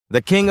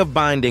The King of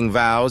Binding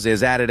Vows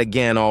is at it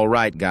again, all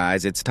right,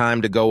 guys. It's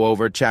time to go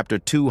over chapter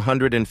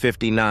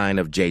 259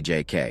 of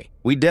JJK.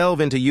 We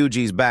delve into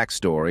Yuji's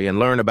backstory and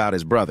learn about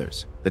his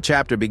brothers. The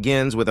chapter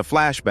begins with a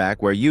flashback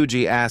where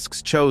Yuji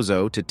asks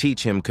Chozo to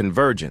teach him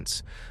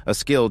convergence, a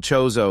skill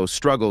Chozo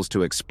struggles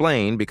to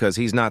explain because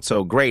he's not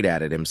so great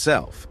at it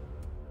himself.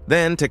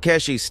 Then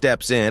Takeshi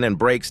steps in and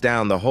breaks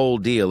down the whole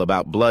deal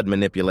about blood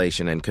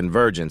manipulation and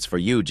convergence for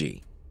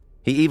Yuji.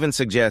 He even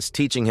suggests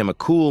teaching him a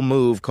cool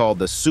move called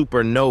the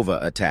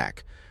supernova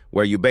attack,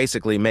 where you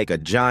basically make a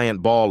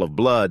giant ball of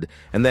blood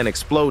and then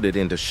explode it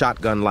into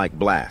shotgun-like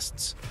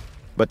blasts.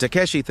 But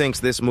Takeshi thinks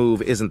this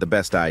move isn't the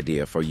best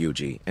idea for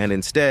Yuji, and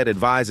instead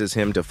advises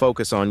him to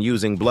focus on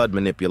using blood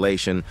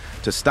manipulation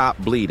to stop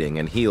bleeding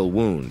and heal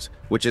wounds,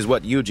 which is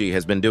what Yuji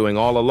has been doing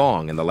all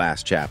along in the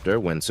last chapter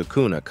when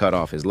Sukuna cut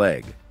off his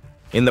leg.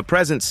 In the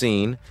present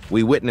scene,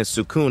 we witness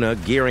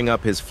Sukuna gearing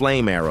up his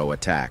flame arrow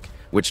attack,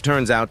 which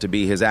turns out to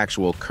be his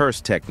actual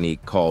curse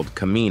technique called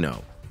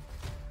Kamino.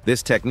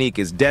 This technique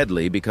is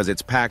deadly because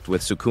it's packed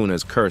with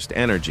Sukuna's cursed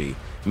energy,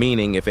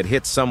 meaning if it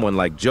hits someone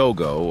like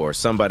Jogo or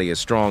somebody as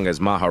strong as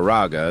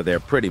Maharaga, they're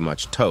pretty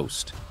much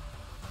toast.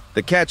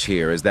 The catch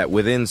here is that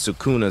within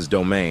Sukuna's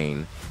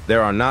domain,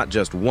 there are not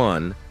just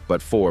one,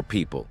 but 4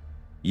 people: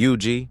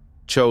 Yuji,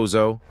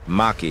 Chozo,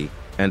 Maki,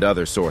 and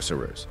other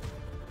sorcerers.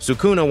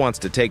 Sukuna wants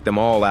to take them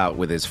all out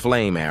with his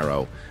flame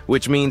arrow,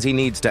 which means he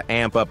needs to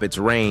amp up its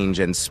range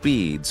and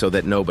speed so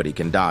that nobody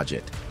can dodge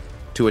it.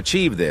 To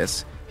achieve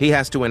this, he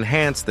has to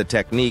enhance the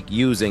technique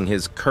using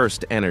his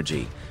cursed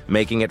energy,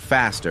 making it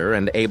faster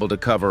and able to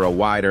cover a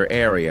wider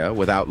area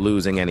without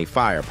losing any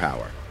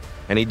firepower.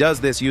 And he does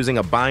this using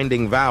a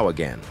binding vow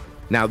again.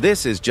 Now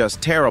this is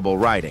just terrible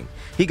writing.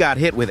 He got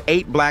hit with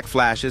 8 black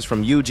flashes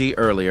from Yuji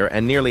earlier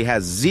and nearly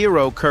has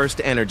 0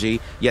 cursed energy,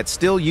 yet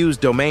still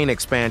used domain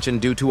expansion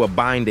due to a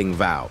binding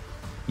vow.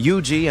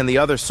 Yuji and the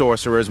other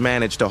sorcerers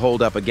manage to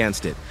hold up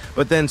against it,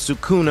 but then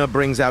Sukuna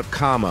brings out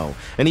Kamo,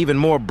 an even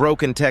more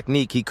broken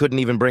technique he couldn't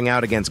even bring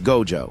out against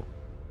Gojo.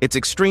 It's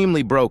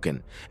extremely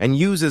broken and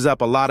uses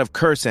up a lot of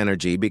curse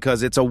energy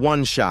because it's a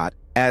one-shot,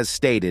 as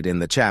stated in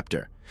the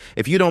chapter.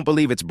 If you don't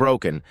believe it's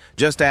broken,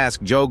 just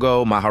ask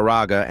Jogo,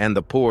 Maharaga, and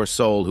the poor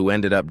soul who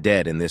ended up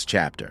dead in this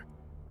chapter.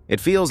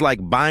 It feels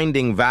like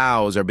binding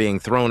vows are being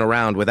thrown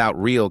around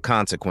without real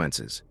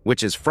consequences,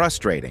 which is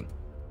frustrating.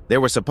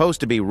 There were supposed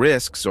to be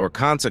risks or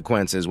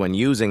consequences when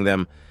using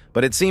them,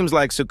 but it seems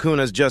like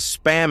Sukuna's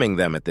just spamming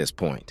them at this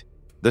point.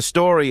 The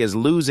story is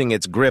losing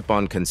its grip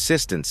on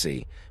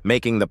consistency,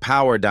 making the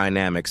power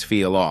dynamics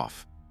feel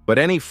off. But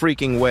any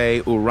freaking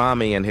way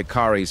Urami and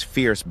Hikari's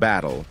fierce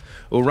battle,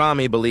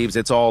 Urami believes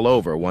it's all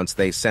over once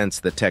they sense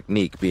the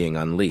technique being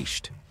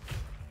unleashed.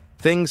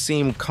 Things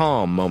seem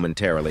calm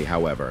momentarily,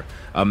 however.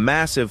 A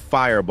massive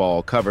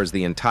fireball covers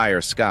the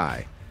entire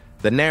sky.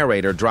 The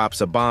narrator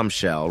drops a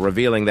bombshell,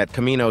 revealing that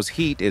Kamino's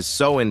heat is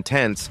so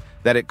intense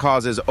that it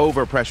causes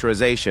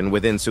overpressurization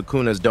within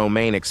Sukuna's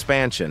domain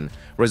expansion,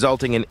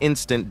 resulting in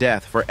instant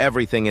death for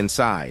everything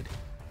inside.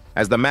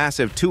 As the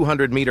massive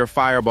 200-meter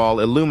fireball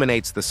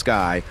illuminates the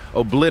sky,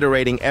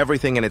 obliterating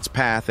everything in its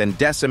path and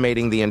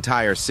decimating the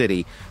entire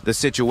city, the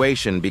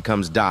situation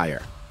becomes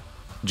dire.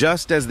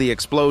 Just as the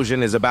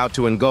explosion is about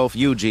to engulf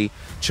Yuji,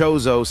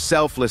 Chozo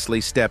selflessly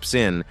steps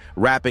in,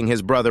 wrapping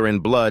his brother in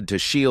blood to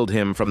shield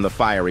him from the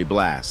fiery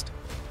blast.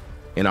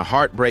 In a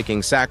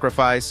heartbreaking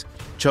sacrifice,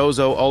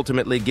 Chozo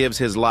ultimately gives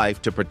his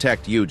life to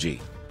protect Yuji,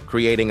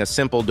 creating a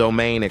simple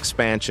domain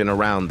expansion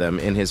around them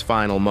in his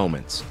final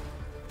moments.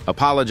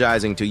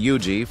 Apologizing to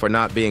Yuji for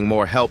not being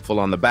more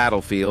helpful on the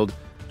battlefield,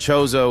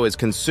 Chozo is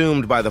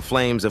consumed by the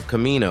flames of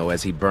Kamino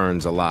as he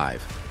burns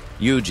alive.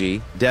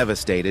 Yuji,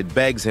 devastated,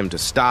 begs him to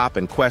stop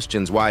and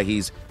questions why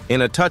he's...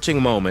 In a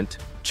touching moment,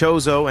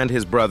 Chozo and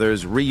his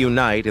brothers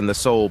reunite in the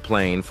Soul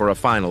Plane for a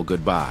final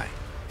goodbye.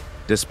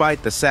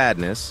 Despite the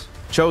sadness,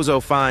 Chozo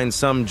finds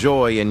some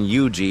joy in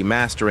Yuji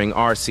mastering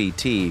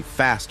RCT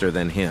faster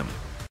than him.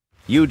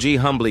 Yuji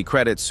humbly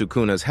credits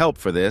Sukuna's help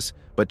for this,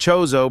 but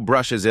Chozo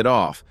brushes it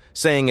off,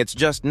 saying it's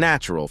just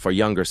natural for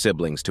younger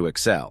siblings to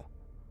excel.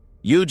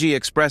 Yuji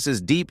expresses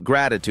deep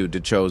gratitude to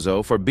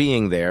Chozo for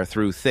being there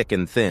through thick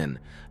and thin,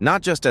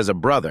 not just as a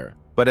brother,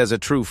 but as a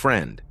true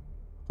friend.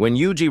 When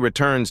Yuji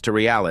returns to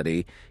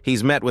reality,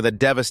 he's met with a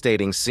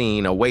devastating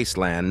scene, a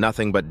wasteland,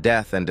 nothing but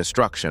death and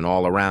destruction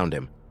all around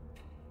him.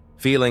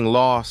 Feeling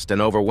lost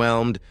and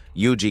overwhelmed,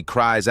 Yuji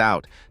cries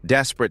out,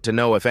 desperate to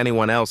know if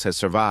anyone else has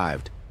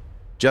survived.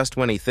 Just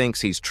when he thinks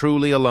he's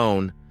truly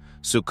alone,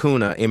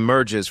 Sukuna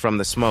emerges from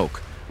the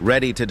smoke,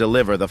 ready to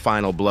deliver the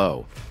final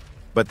blow.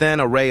 But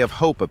then a ray of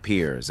hope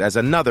appears as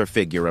another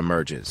figure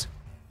emerges,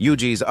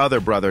 Yuji's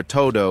other brother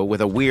Todo with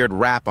a weird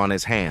wrap on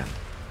his hand.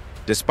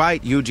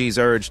 Despite Yuji's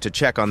urge to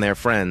check on their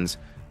friends,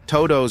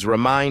 Todo's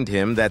remind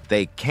him that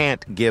they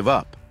can't give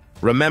up.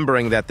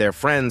 Remembering that their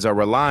friends are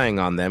relying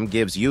on them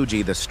gives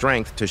Yuji the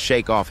strength to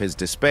shake off his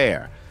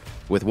despair.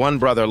 With one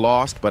brother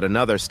lost but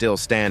another still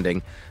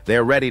standing,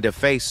 they're ready to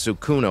face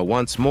Sukuna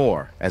once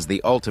more as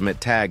the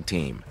ultimate tag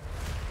team.